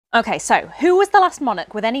Okay, so who was the last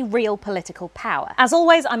monarch with any real political power? As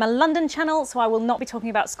always, I'm a London channel, so I will not be talking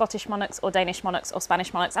about Scottish monarchs or Danish monarchs or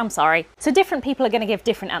Spanish monarchs, I'm sorry. So different people are going to give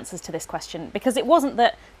different answers to this question, because it wasn't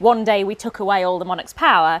that one day we took away all the monarch's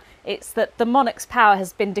power, it's that the monarch's power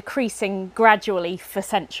has been decreasing gradually for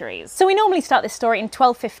centuries. So we normally start this story in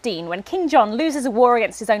 1215, when King John loses a war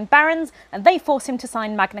against his own barons, and they force him to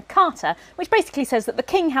sign Magna Carta, which basically says that the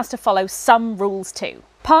king has to follow some rules too.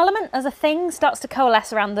 Parliament as a thing starts to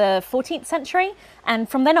coalesce around the 14th century, and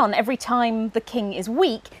from then on, every time the king is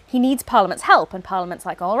weak, he needs Parliament's help, and Parliament's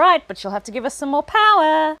like, all right, but you'll have to give us some more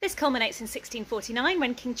power. This culminates in 1649,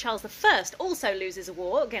 when King Charles I also loses a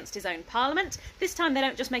war against his own Parliament. This time they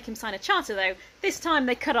don't just make him sign a charter though, this time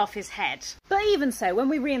they cut off his head. But even so, when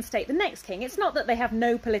we reinstate the next king, it's not that they have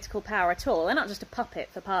no political power at all, they're not just a puppet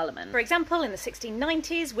for Parliament. For example, in the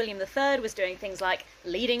 1690s, William III was doing things like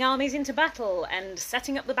leading armies into battle and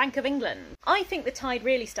setting up the Bank of England. I think the tide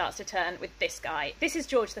really starts to turn with this guy. This is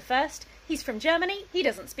George I. He's from Germany, he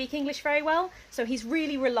doesn't speak English very well, so he's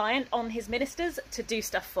really reliant on his ministers to do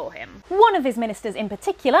stuff for him. One of his ministers in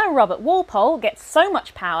particular, Robert Walpole, gets so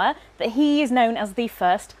much power that he is known as the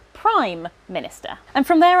first Prime Minister. And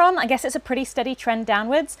from there on, I guess it's a pretty steady trend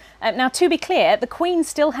downwards. Now, to be clear, the Queen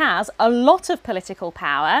still has a lot of political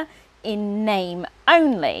power in name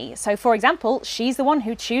only. So, for example, she's the one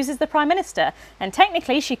who chooses the Prime Minister, and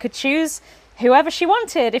technically she could choose whoever she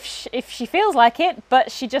wanted if she feels like it,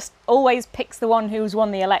 but she just always picks the one who's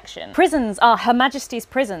won the election. Prisons are Her Majesty's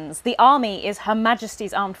prisons. The army is Her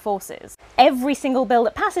Majesty's armed forces. Every single bill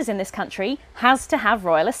that passes in this country has to have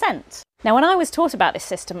royal assent. Now, when I was taught about this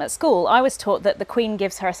system at school, I was taught that the Queen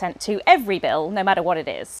gives her assent to every bill, no matter what it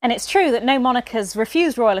is. And it's true that no monarch has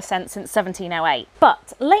refused royal assent since 1708.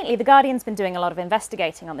 But lately, The Guardian's been doing a lot of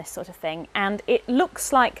investigating on this sort of thing, and it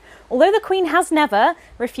looks like, although the Queen has never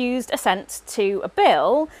refused assent to a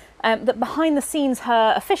bill, that behind the scenes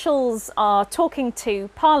her officials are talking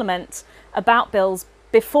to Parliament about bills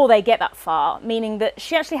before they get that far, meaning that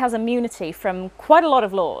she actually has immunity from quite a lot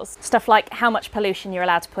of laws. Stuff like how much pollution you're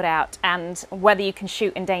allowed to put out and whether you can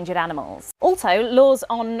shoot endangered animals. Also, laws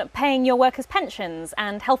on paying your workers' pensions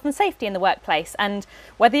and health and safety in the workplace, and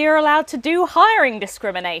whether you're allowed to do hiring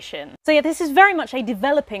discrimination. So yeah, this is very much a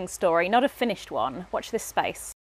developing story, not a finished one. Watch this space.